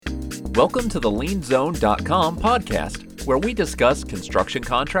Welcome to the LienZone.com podcast, where we discuss construction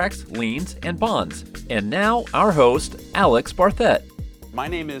contracts, liens, and bonds. And now, our host, Alex Barthet. My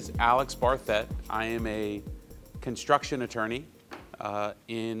name is Alex Barthet. I am a construction attorney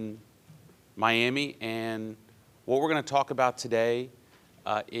in Miami, and what we're going to talk about today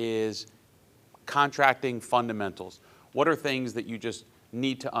is contracting fundamentals. What are things that you just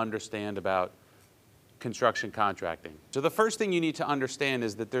need to understand about construction contracting? So the first thing you need to understand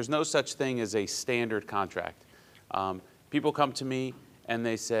is that there's no such thing as a standard contract. People come to me and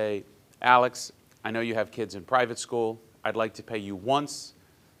they say, Alex, I know you have kids in private school. I'd like to pay you once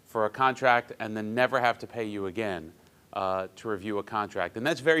for a contract and then never have to pay you again to review a contract. And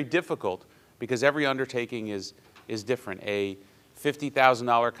that's very difficult because every undertaking is different. A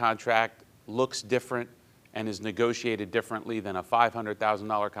 $50,000 contract looks different and is negotiated differently than a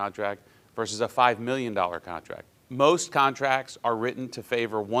 $500,000 contract versus a $5 million contract. Most contracts are written to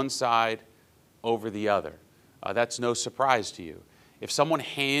favor one side over the other. That's no surprise to you. If someone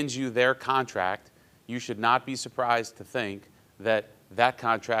hands you their contract, you should not be surprised to think that that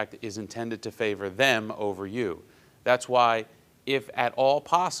contract is intended to favor them over you. That's why, if at all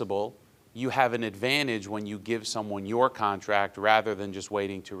possible, you have an advantage when you give someone your contract rather than just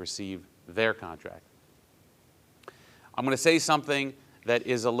waiting to receive their contract. I'm going to say something that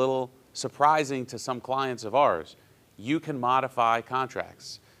is a little surprising to some clients of ours. You can modify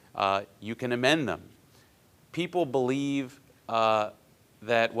contracts. You can amend them. People believe that,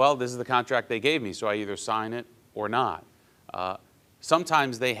 well, this is the contract they gave me, so I either sign it or not.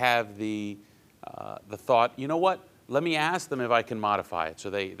 Sometimes they have the thought, you know what, let me ask them if I can modify it. So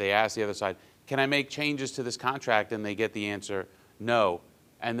they ask the other side, can I make changes to this contract? And they get the answer, no,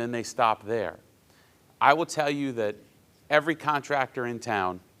 and then they stop there. I will tell you that every contractor in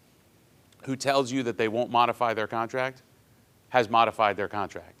town who tells you that they won't modify their contract has modified their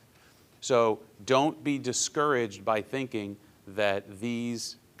contract. So don't be discouraged by thinking that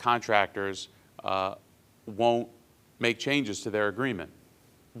these contractors won't make changes to their agreement.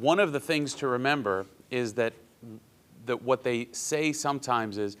 One of the things to remember is that what they say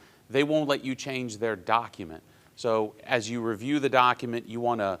sometimes is they won't let you change their document. So as you review the document, you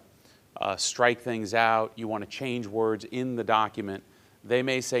want to strike things out, you want to change words in the document. They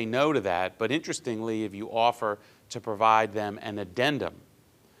may say no to that, but interestingly, if you offer to provide them an addendum,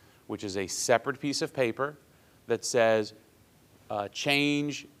 which is a separate piece of paper that says,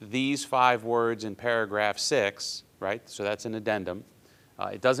 change these 5 words in paragraph 6, right? So that's an addendum.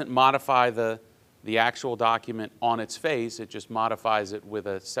 It doesn't modify the actual document on its face, it just modifies it with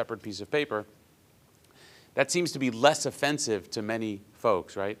a separate piece of paper. That seems to be less offensive to many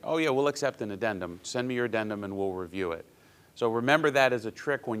folks, right? Oh yeah, we'll accept an addendum. Send me your addendum and we'll review it. So remember that as a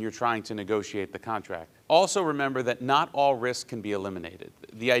trick when you're trying to negotiate the contract. Also remember that not all risk can be eliminated.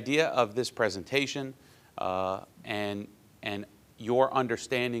 The idea of this presentation and your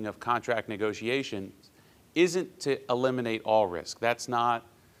understanding of contract negotiation isn't to eliminate all risk. That's not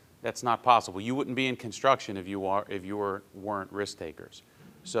possible. You wouldn't be in construction if you weren't risk takers.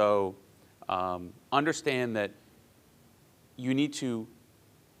 So understand that you need to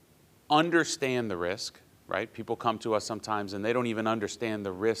understand the risk. Right? People come to us sometimes and they don't even understand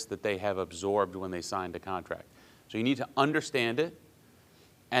the risk that they have absorbed when they signed a contract. So you need to understand it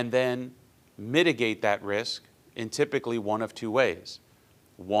and then mitigate that risk in typically one of 2 ways.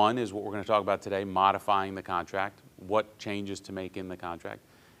 One is what we're going to talk about today, modifying the contract, what changes to make in the contract.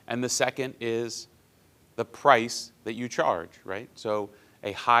 And the second is the price that you charge, right? So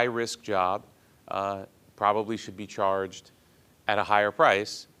a high-risk job probably should be charged at a higher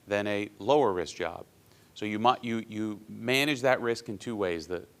price than a lower-risk job. So you manage that risk in 2 ways,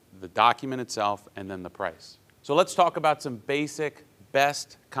 the document itself and then the price. So let's talk about some basic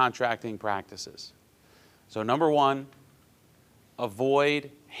best contracting practices. So number 1,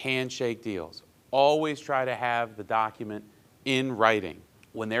 avoid handshake deals. Always try to have the document in writing.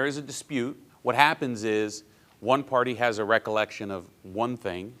 When there is a dispute, what happens is one party has a recollection of one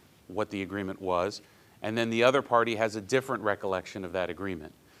thing, what the agreement was, and then the other party has a different recollection of that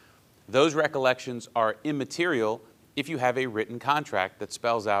agreement. Those recollections are immaterial if you have a written contract that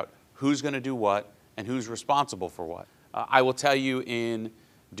spells out who's going to do what and who's responsible for what. I will tell you, in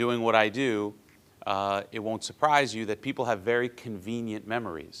doing what I do, it won't surprise you that people have very convenient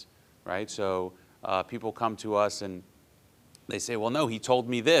memories, right? So people come to us and they say, well, no, he told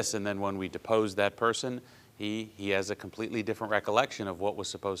me this, and then when we depose that person, he has a completely different recollection of what was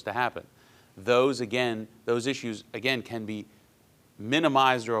supposed to happen. Those issues, again, can be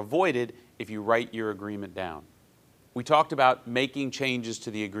minimized or avoided if you write your agreement down. We talked about making changes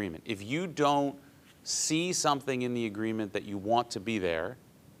to the agreement. If you don't see something in the agreement that you want to be there,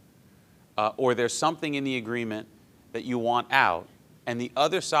 or there's something in the agreement that you want out, and the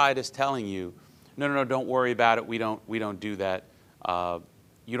other side is telling you, no, don't worry about it. We don't do that.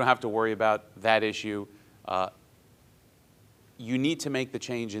 You don't have to worry about that issue. You need to make the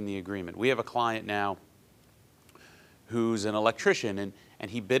change in the agreement. We have a client now who's an electrician,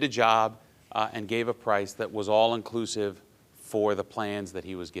 and he bid a job and gave a price that was all-inclusive for the plans that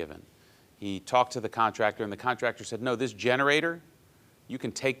he was given. He talked to the contractor, and the contractor said, no, this generator, you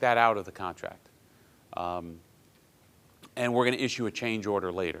can take that out of the contract. And we're going to issue a change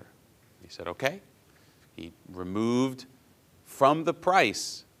order later. He said, okay. He removed from the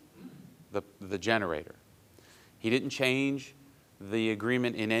price the generator. He didn't change the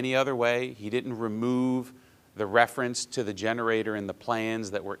agreement in any other way. He didn't remove the reference to the generator in the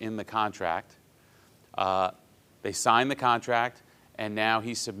plans that were in the contract. They signed the contract, and now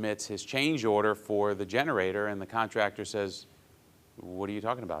he submits his change order for the generator, and the contractor says, what are you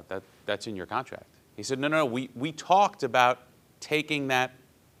talking about? That's in your contract. He said, no, we talked about taking that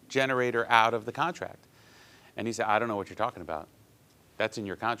generator out of the contract. And he said, I don't know what you're talking about. That's in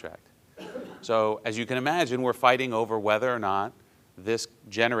your contract. So as you can imagine, we're fighting over whether or not this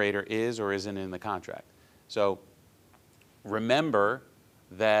generator is or isn't in the contract. So remember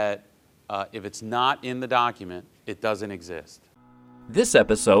that if it's not in the document, it doesn't exist. This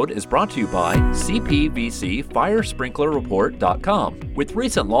episode is brought to you by CPVC-FireSprinklerReport.com. With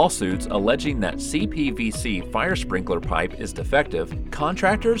recent lawsuits alleging that CPVC fire sprinkler pipe is defective,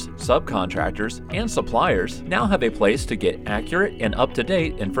 contractors, subcontractors, and suppliers now have a place to get accurate and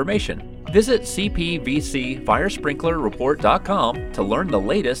up-to-date information. Visit CPVC-FireSprinklerReport.com to learn the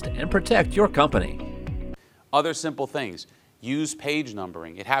latest and protect your company. Other simple things. Use page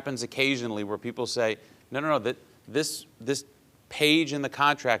numbering. It happens occasionally where people say, no, this page in the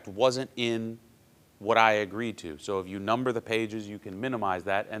contract wasn't in what I agreed to. So if you number the pages, you can minimize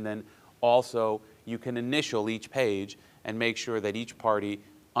that, and then also you can initial each page and make sure that each party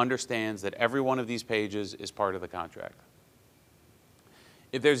understands that every one of these pages is part of the contract.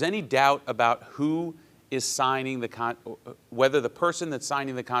 If there's any doubt about who is signing whether the person that's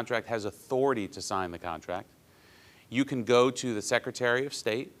signing the contract has authority to sign the contract, you can go to the Secretary of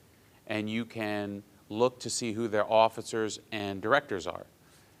State and you can look to see who their officers and directors are.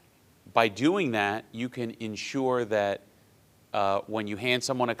 By doing that, you can ensure that when you hand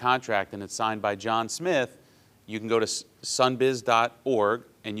someone a contract and it's signed by John Smith, you can go to sunbiz.org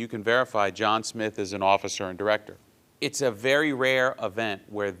and you can verify John Smith is an officer and director. It's a very rare event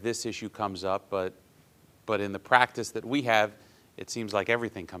where this issue comes up, but in the practice that we have, it seems like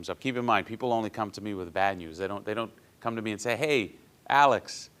everything comes up. Keep in mind, people only come to me with bad news. They don't come to me and say, hey,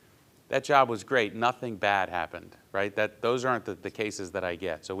 Alex, that job was great, nothing bad happened, right? Those aren't the cases that I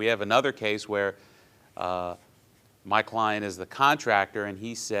get. So we have another case where my client is the contractor, and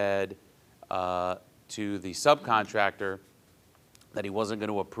he said to the subcontractor that he wasn't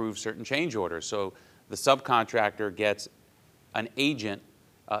going to approve certain change orders. So the subcontractor gets an agent,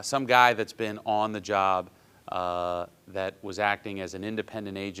 some guy that's been on the job that was acting as an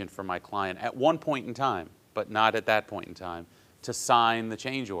independent agent for my client at one point in time, but not at that point in time, to sign the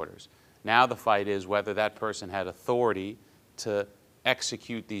change orders. Now the fight is whether that person had authority to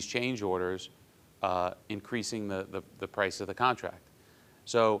execute these change orders, increasing the price of the contract.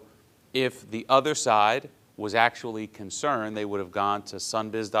 So if the other side was actually concerned, they would have gone to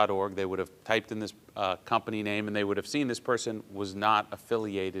sunbiz.org, they would have typed in this company name, and they would have seen this person was not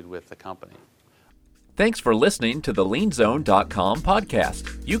affiliated with the company. Thanks for listening to the LienZone.com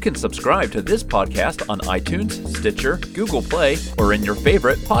podcast. You can subscribe to this podcast on iTunes, Stitcher, Google Play, or in your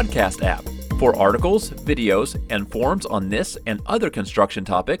favorite podcast app. For articles, videos, and forums on this and other construction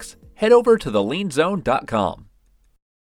topics, head over to the LienZone.com.